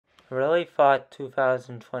I really thought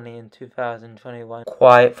 2020 and 2021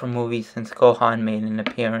 quiet for movies since Gohan made an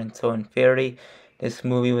appearance, so in theory, this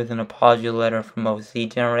movie was an apology letter for most Z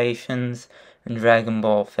generations and Dragon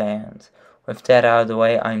Ball fans. With that out of the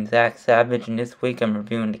way, I'm Zach Savage, and this week I'm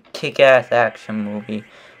reviewing the kick-ass action movie,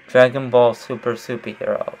 Dragon Ball Super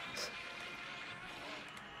Superheroes.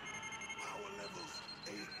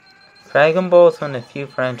 Dragon Ball is one of the few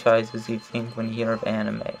franchises you think when you hear of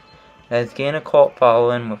anime. It has gained a cult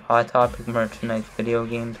following with Hot Topic merchandise, video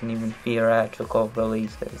games, and even theatrical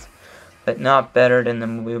releases, but not better than the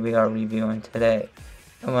movie we are reviewing today.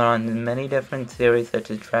 It went on in many different series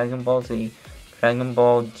such as Dragon Ball Z, Dragon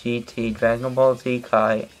Ball GT, Dragon Ball Z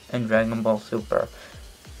Kai, and Dragon Ball Super,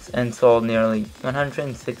 and sold nearly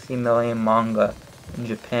 160 million manga in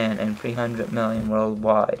Japan and 300 million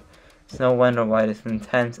worldwide. It's no wonder why this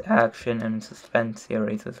intense action and suspense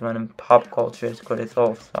series is one of pop culture's greatest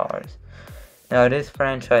all-stars. Now this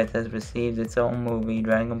franchise has received its own movie,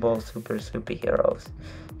 Dragon Ball Super Superheroes.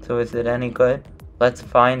 So is it any good? Let's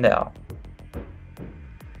find out.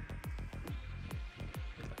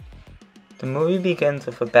 The movie begins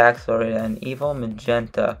with a backstory that an evil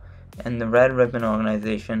Magenta and the Red Ribbon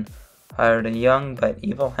organization hired a young but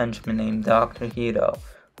evil henchman named Dr. Hito,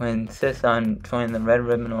 who insists on joining the Red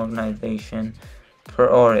Ribbon organization for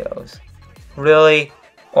Oreos. Really?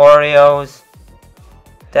 Oreos?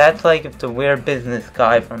 That's like if the weird business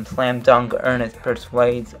guy from Slam Dunk Ernest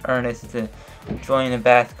persuades Ernest to join a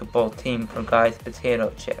basketball team for Guy's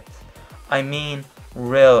potato chips. I mean,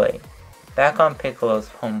 really. Back on Piccolo's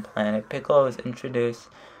home planet, Piccolo is introduced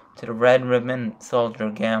to the Red Ribbon soldier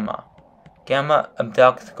Gamma. Gamma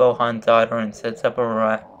abducts Gohan's daughter and sets up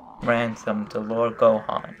a ransom to Lord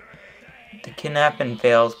Gohan. The kidnapping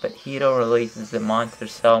fails, but Hito releases the monster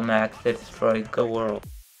Cell Max to destroy the world.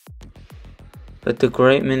 But the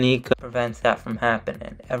Great Manika prevents that from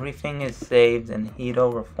happening. Everything is saved and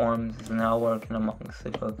Hito reforms and is now working amongst the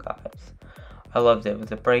good guys. I loved it. It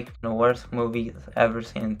was a break from the worst movies ever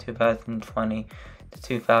seen in 2020 to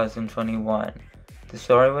 2021. The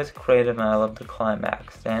story was creative and I loved the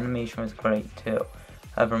climax. The animation was great too.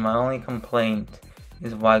 However, my only complaint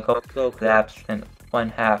is why Goku is absent one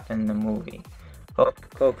half in the movie.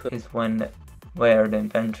 Goku is where the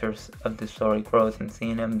adventures of the story grows, and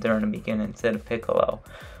seeing him during the beginning instead of Piccolo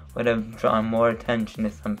would have drawn more attention to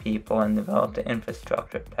some people and developed the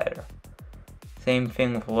infrastructure better. Same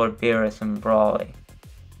thing with Lord Beerus and Broly.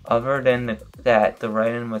 Other than that, the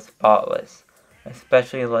writing was spotless. I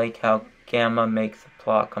especially like how Gamma makes the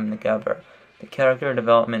plot come together. The character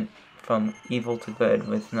development from evil to good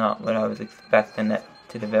was not what I was expecting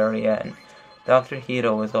to the very end. Dr.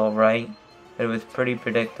 Hito was alright, but it was pretty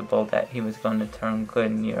predictable that he was going to turn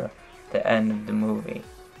good near the end of the movie.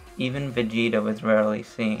 Even Vegeta was rarely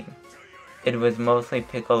seen. It was mostly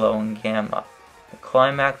Piccolo and Gamma. The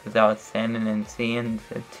climax was outstanding, and seeing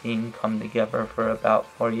the team come together for about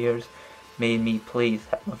 4 years made me pleased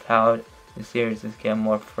with how the series is getting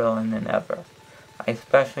more thrilling than ever. I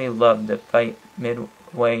especially loved the fight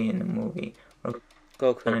midway in the movie, where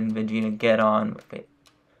Goku and Vegeta get on with it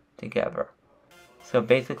together. So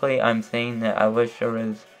basically, I'm saying that I wish there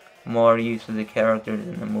was more use of the characters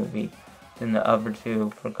in the movie than the other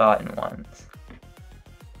two forgotten ones.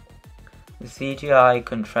 The CGI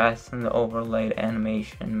contrasts and the overlaid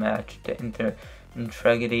animation match the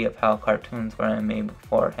integrity of how cartoons were animated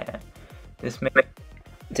beforehand. This made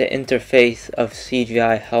the interface of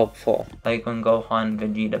CGI helpful, like when Gohan and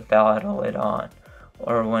Vegeta battle it on,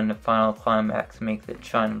 or when the final climax makes it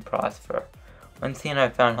shine and prosper. One scene I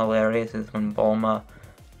found hilarious is when Bulma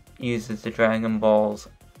uses the Dragon Balls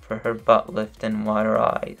for her butt lift and water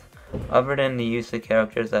eyes. Other than the use of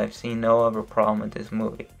characters, I've seen no other problem with this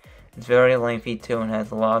movie. It's very lengthy too and has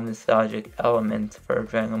a lot of nostalgic elements for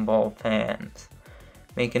Dragon Ball fans,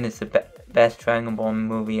 making this the best Dragon Ball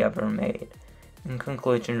movie ever made. In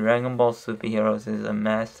conclusion, Dragon Ball Superheroes is a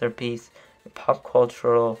masterpiece, a pop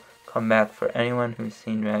cultural comeback for anyone who's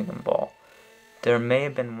seen Dragon Ball. There may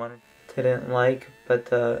have been one didn't like, but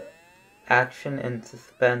the action and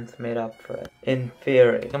suspense made up for it. In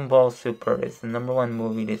theory, Dragon Ball Super is the #1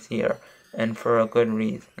 movie this year, and for a good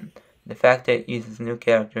reason. The fact that it uses new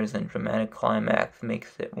characters and dramatic climax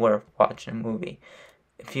makes it worth watching the movie.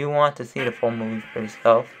 If you want to see the full movie for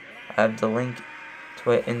yourself, I have the link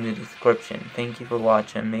to it in the description. Thank you for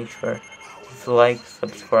watching. Make sure to like,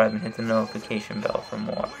 subscribe, and hit the notification bell for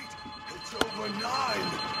more.